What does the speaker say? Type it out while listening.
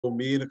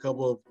me and a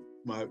couple of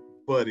my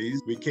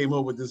buddies, we came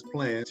up with this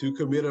plan to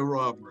commit a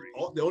robbery.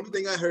 The only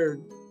thing I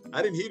heard,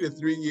 I didn't hear the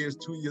 3 years,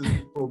 2 years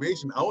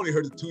probation. I only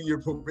heard the 2-year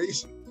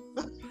probation.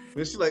 And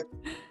she's like,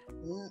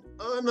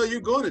 oh no,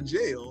 you're going to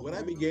jail. What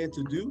I began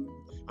to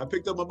do, I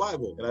picked up my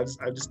Bible and I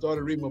just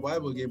started reading my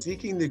Bible again.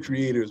 Seeking the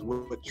Creator is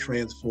what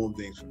transformed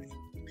things for me.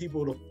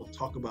 People don't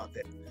talk about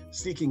that.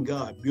 Seeking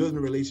God, building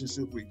a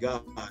relationship with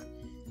God,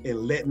 and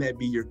letting that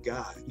be your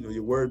guide. You know,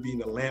 your word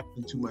being a lamp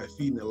unto my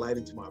feet and a light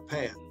into my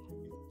path.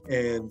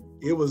 And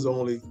it was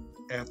only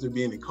after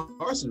being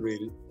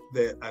incarcerated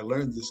that I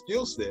learned the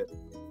skill set.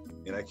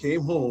 And I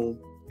came home,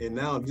 and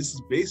now this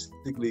is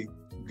basically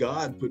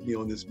God put me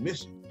on this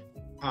mission.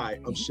 Hi,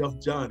 I'm Chef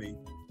Johnny.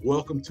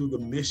 Welcome to the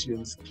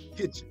Missions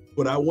Kitchen.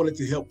 But I wanted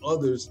to help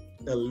others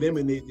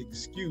eliminate the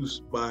excuse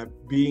by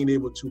being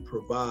able to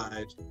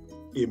provide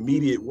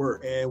immediate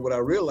work. And what I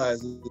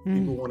realized is that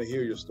people want to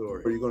hear your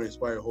story, or you're going to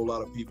inspire a whole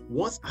lot of people.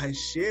 Once I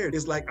shared,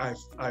 it's like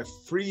I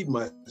freed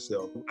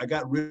myself. I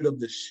got rid of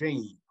the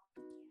shame